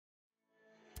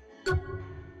You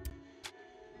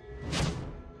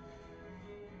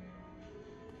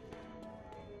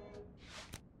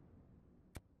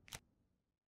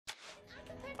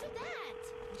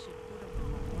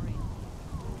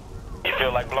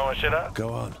feel like blowing shit up? Go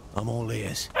on, I'm all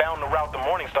ears. Found the route the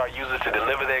Morningstar uses to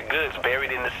deliver their goods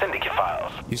buried in the Syndicate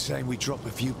files. You're saying we drop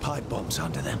a few pipe bombs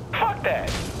under them? Fuck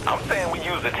that! I'm saying we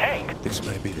use a tank. This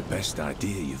may be the best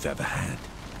idea you've ever had.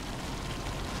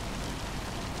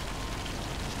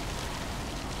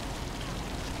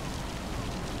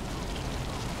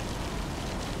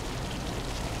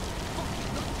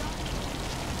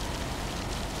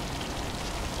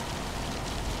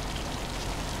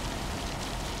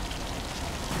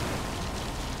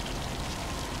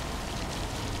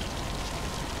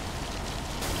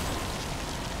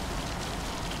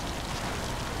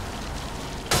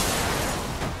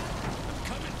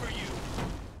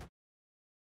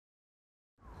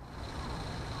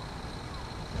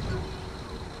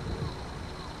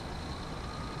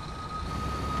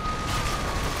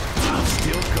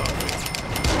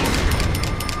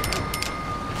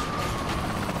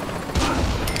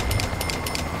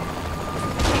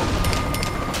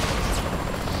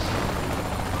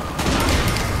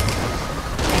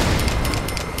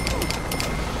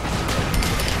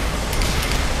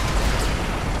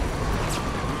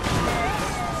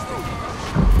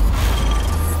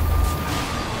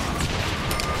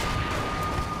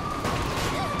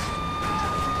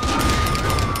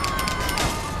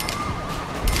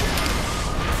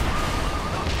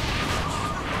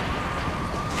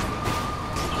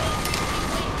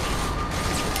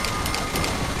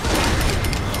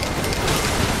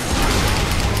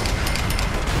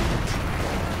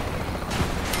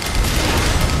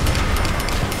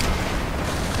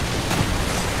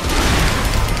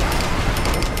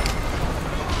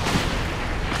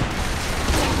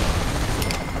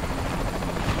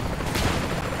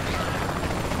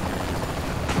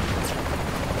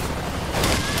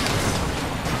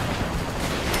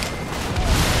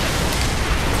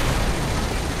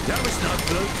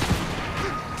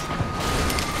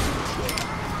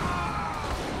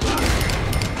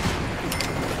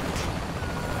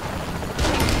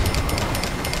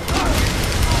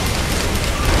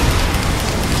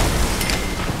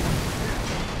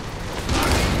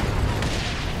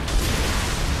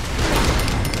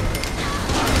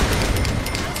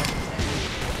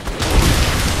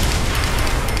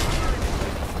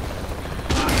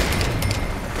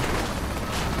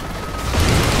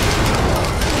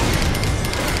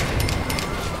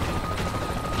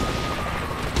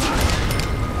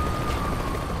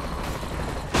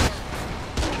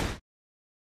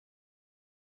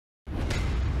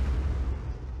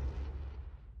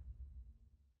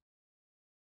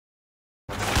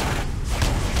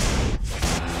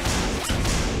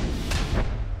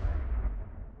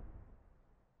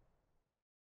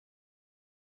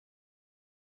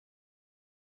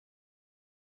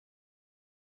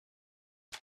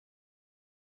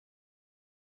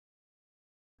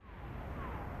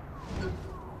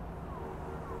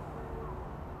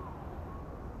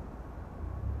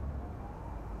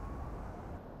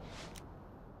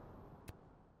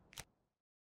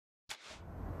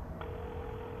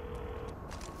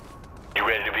 You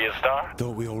ready to be a star?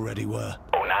 Thought we already were.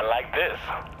 Oh, not like this.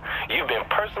 You've been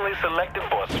personally selected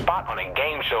for a spot on a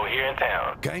game show here in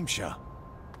town. Game show?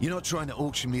 You're not trying to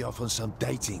auction me off on some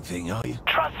dating thing, are you?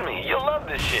 Trust me, you'll love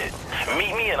this shit.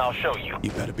 Meet me and I'll show you. You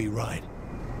better be right.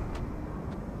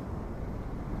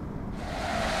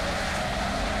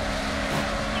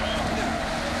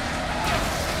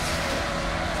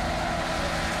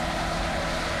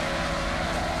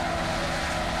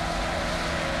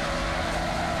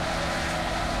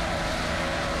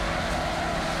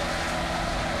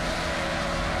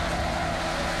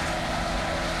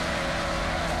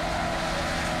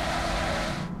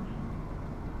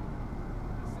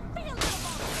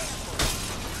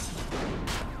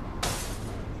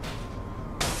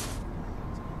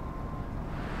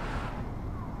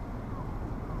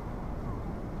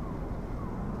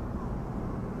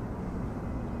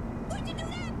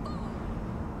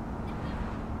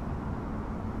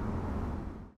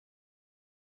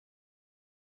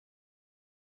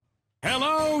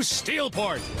 Hello,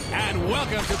 Steelport, and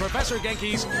welcome to Professor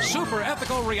Genki's Super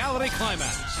Ethical Reality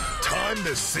Climax. Time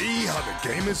to see how the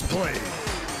game is played.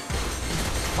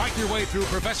 Fight your way through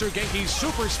Professor Genki's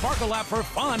Super Sparkle Lab for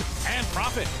fun and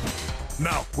profit.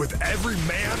 Now, with every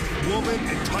man, woman,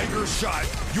 and tiger shot,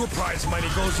 your prize money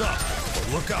goes up. But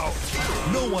look out,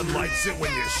 no one likes it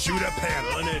when you shoot a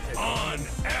panel.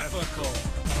 Unethical.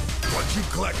 Once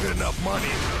you've collected enough money,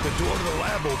 the door to the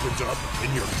lab opens up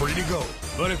and you're free to go.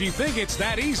 But if you think it's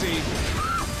that easy,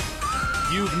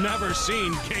 you've never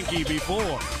seen Genki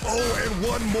before. Oh, and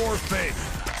one more thing.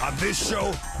 On this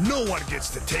show, no one gets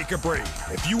to take a break.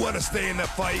 If you want to stay in the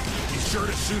fight, be sure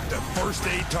to shoot the first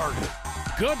aid target.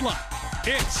 Good luck.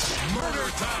 It's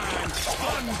murder time,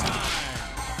 fun time.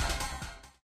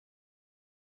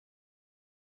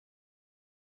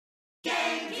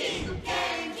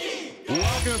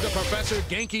 Welcome to Professor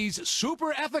Genki's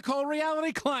super ethical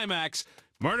reality climax.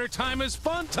 Murder time is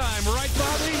fun time, right,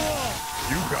 Bobby?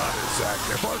 You got it, Zach.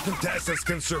 If our contestants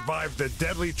can survive the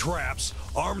deadly traps,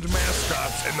 armed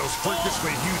mascots, and those freakishly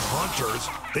huge hunters,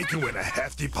 they can win a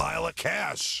hefty pile of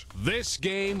cash. This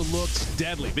game looks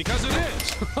deadly, because it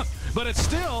is. But it's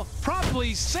still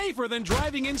probably safer than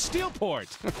driving in Steelport.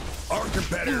 Our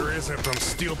competitor isn't from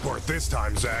Steelport this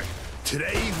time, Zach.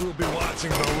 Today, we'll be watching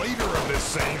the leader of the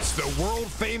Saints, the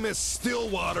world-famous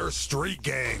Stillwater street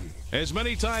gang. As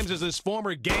many times as this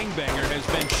former gangbanger has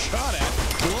been shot at,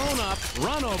 blown up,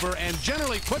 run over, and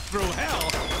generally put through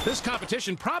hell, this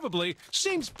competition probably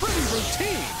seems pretty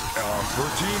routine.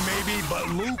 Routine maybe, but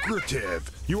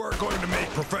lucrative. You are going to make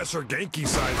Professor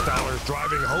Genki-sized dollars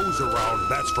driving hoes around,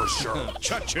 that's for sure.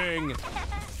 Cha-ching!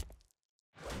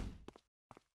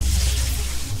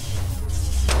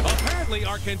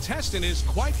 Our contestant is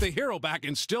quite the hero back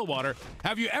in Stillwater.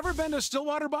 Have you ever been to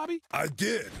Stillwater, Bobby? I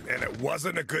did, and it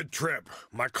wasn't a good trip.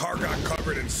 My car got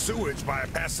covered in sewage by a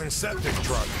passing septic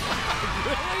truck.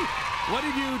 Really? What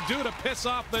did you do to piss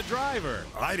off the driver?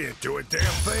 I didn't do a damn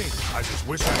thing. I just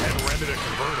wish I had rented a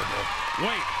convertible.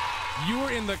 Wait, you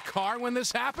were in the car when this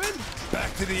happened?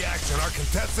 Back to the action. Our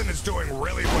contestant is doing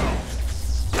really well.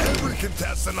 Every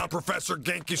contestant on Professor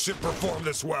Genki should perform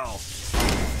this well.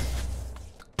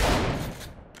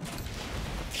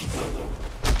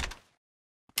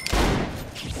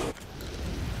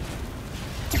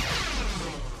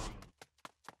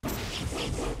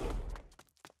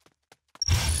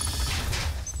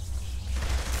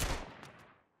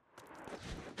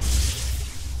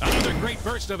 Another great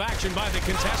burst of action by the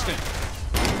contestant.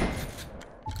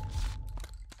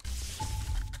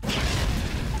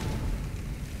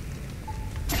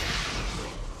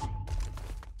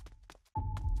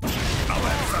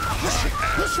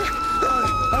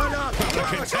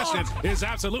 The contestant is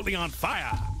absolutely on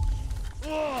fire.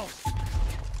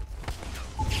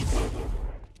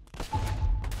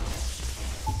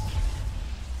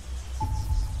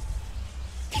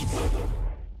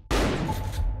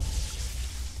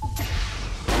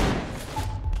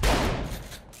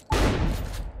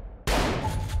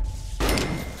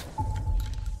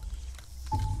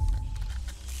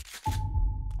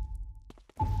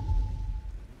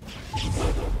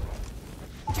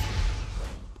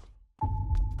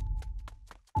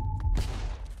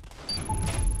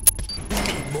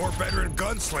 More veteran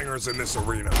gunslingers in this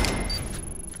arena.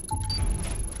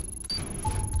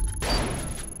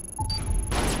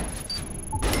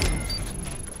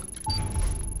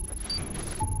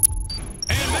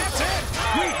 And that's it!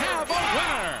 We have a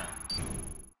winner!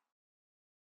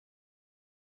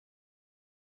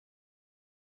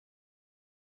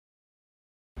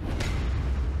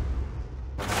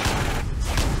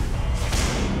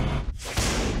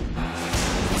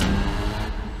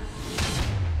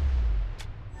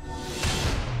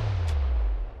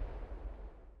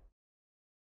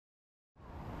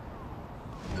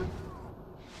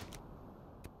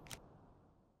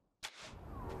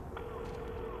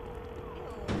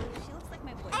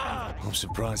 I'm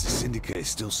surprised the Syndicate is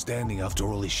still standing after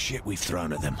all this shit we've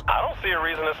thrown at them. I don't see a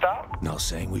reason to stop. Not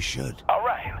saying we should. All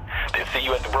right. Then see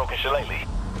you at the Broken Shillelagh. Are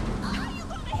you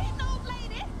gonna hit no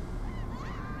lady?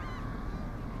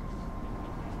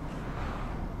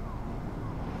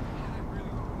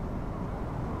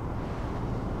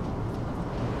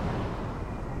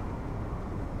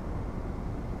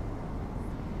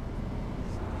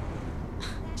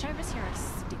 Drivers here are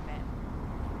stupid.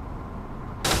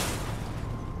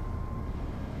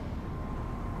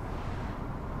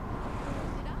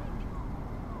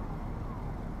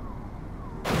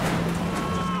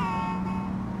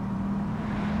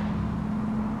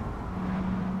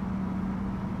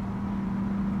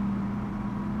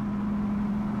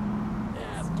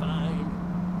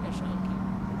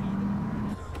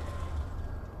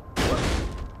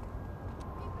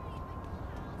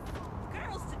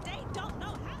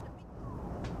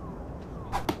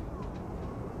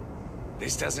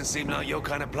 This doesn't seem like your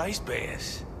kind of place,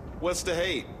 Bears. What's the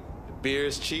hate? The beer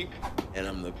is cheap, and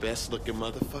I'm the best looking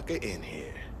motherfucker in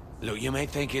here. Look, you may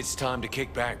think it's time to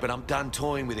kick back, but I'm done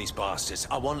toying with these bastards.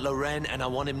 I want Loren, and I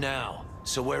want him now.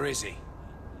 So where is he?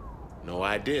 No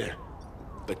idea.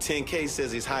 But 10K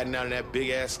says he's hiding out in that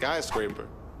big-ass skyscraper.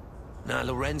 Nah,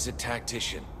 Loren's a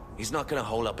tactician. He's not gonna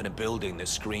hole up in a building that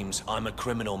screams, I'm a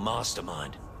criminal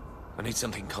mastermind. I need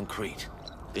something concrete.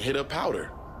 They hit up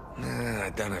Powder. Nah, I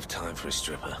don't have time for a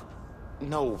stripper.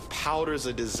 No, Powder's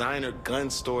a designer gun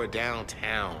store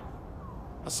downtown.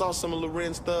 I saw some of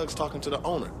Loren's thugs talking to the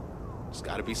owner. There's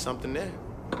gotta be something there.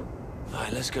 All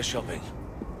right, let's go shopping.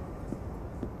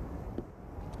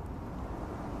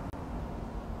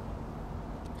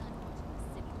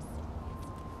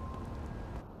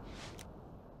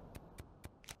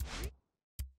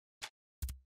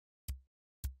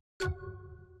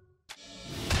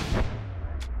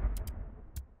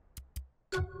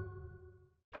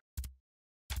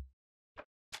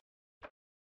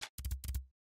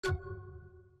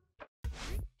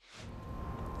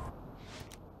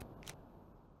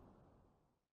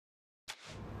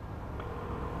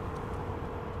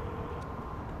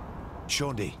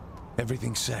 Shaundi,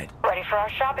 everything's set. Ready for our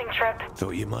shopping trip?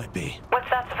 Thought you might be. What's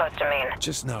that supposed to mean?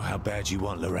 Just know how bad you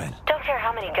want Loren. Don't care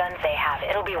how many guns they have,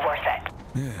 it'll be worth it.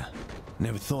 Yeah,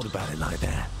 never thought about it like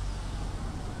that.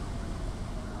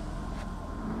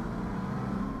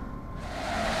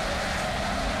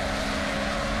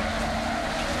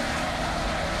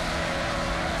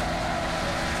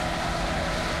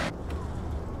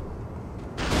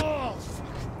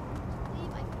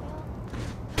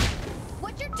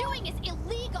 What you're doing is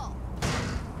illegal.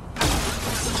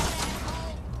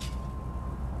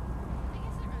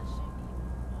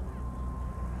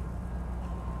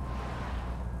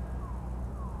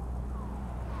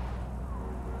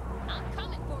 I'm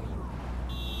coming for you.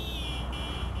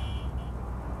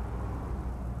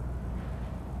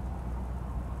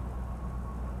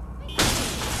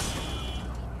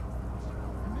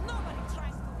 Nobody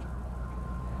tries to hit.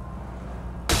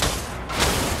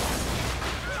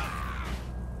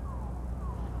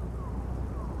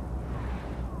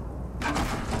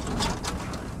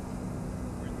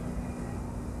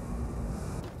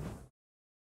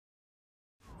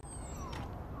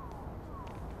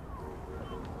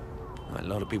 A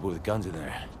lot of people with guns in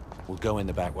there. We'll go in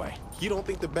the back way. You don't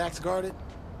think the back's guarded?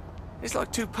 It's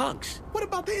like two punks. What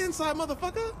about the inside,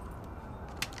 motherfucker?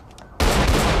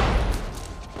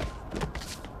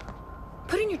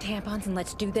 Put in your tampons and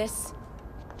let's do this.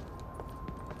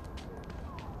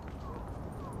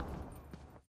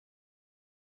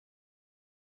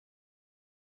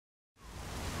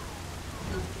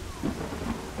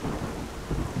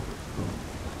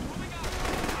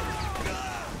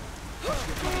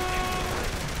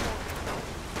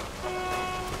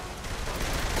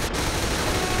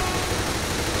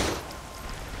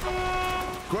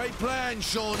 Great plan,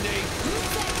 Shaundi. You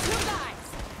said two guys.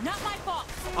 Not my fault.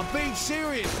 I'm being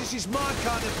serious. This is my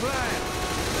kind of plan.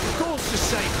 Of course the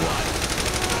safe one.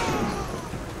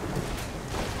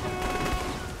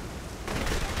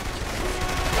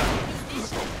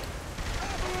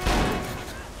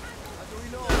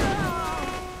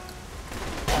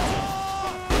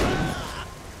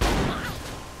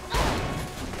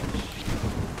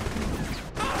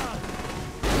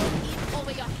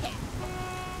 Over your head.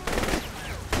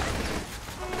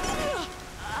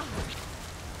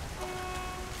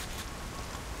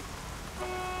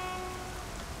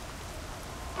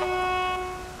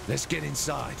 Let's get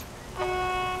inside.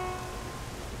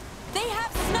 They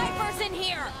have snipers in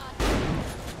here!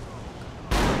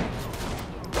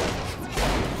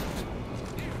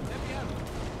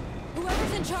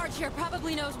 Whoever's in charge here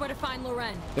probably knows where to find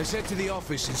Loren. Let's head to the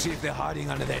office and see if they're hiding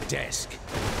under their desk.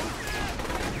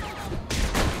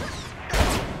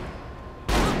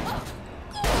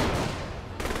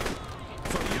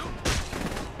 For you,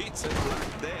 it's a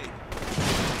black day.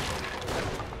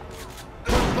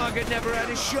 Poor bugger never had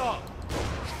a shot.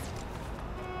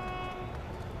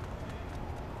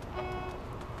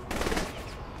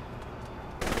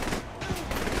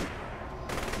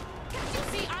 Can't you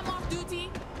see I'm off duty?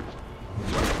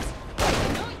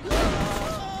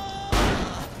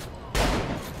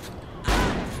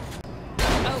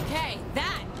 Okay,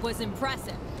 that was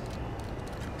impressive.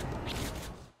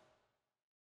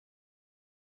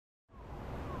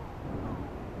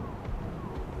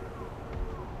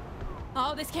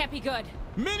 Oh, this can't be good.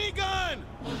 Minigun!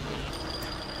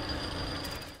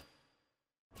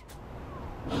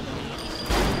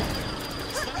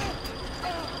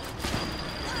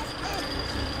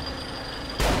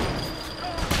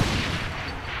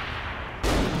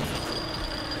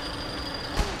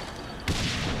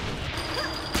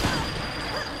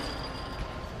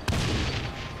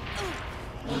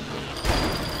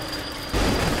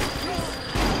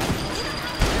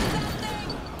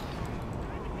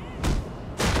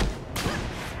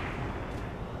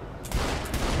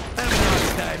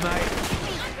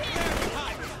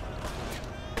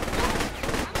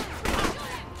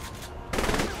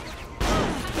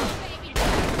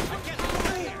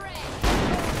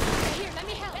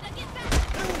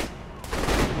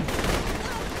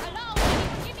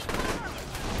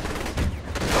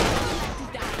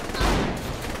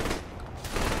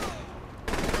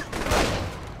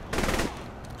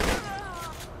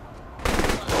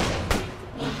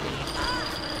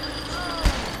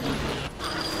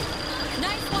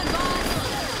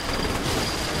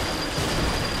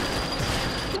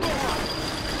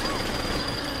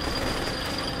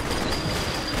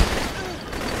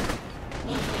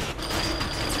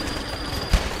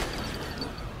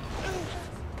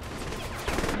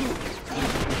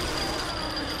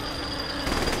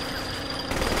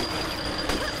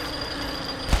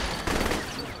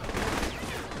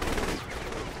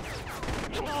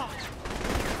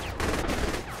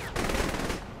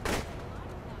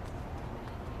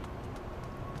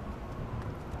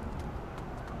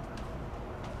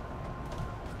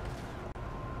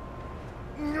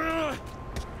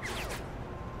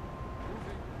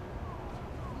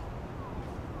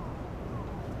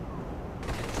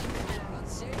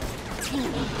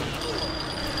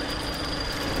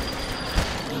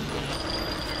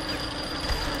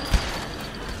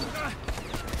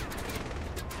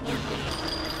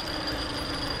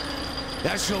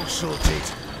 That's all sorted.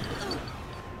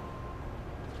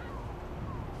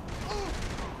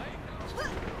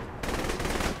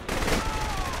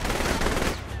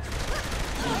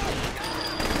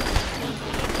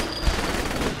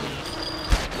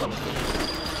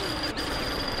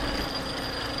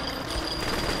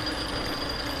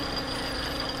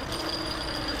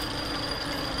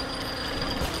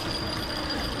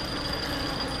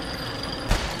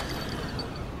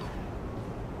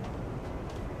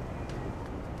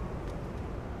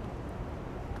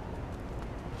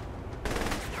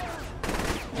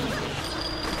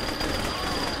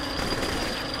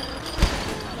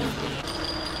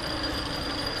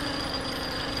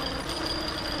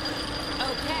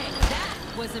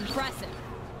 Was impressive.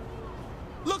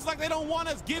 Looks like they don't want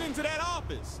us getting into that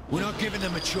office. We're not giving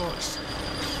them a choice.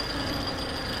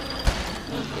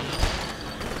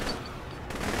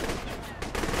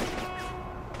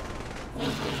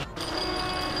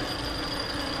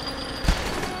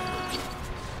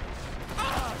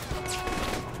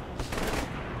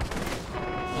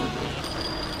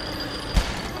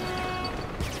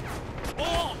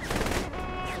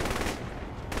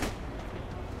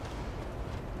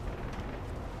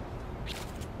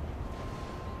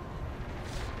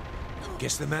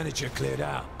 Guess the manager cleared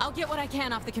out. I'll get what I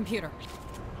can off the computer.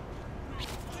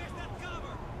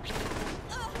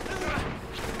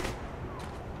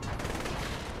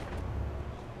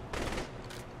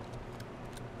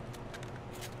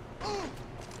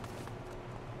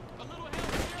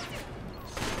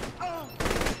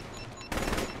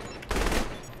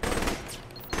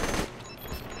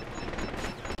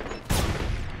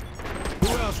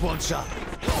 Who else wants up?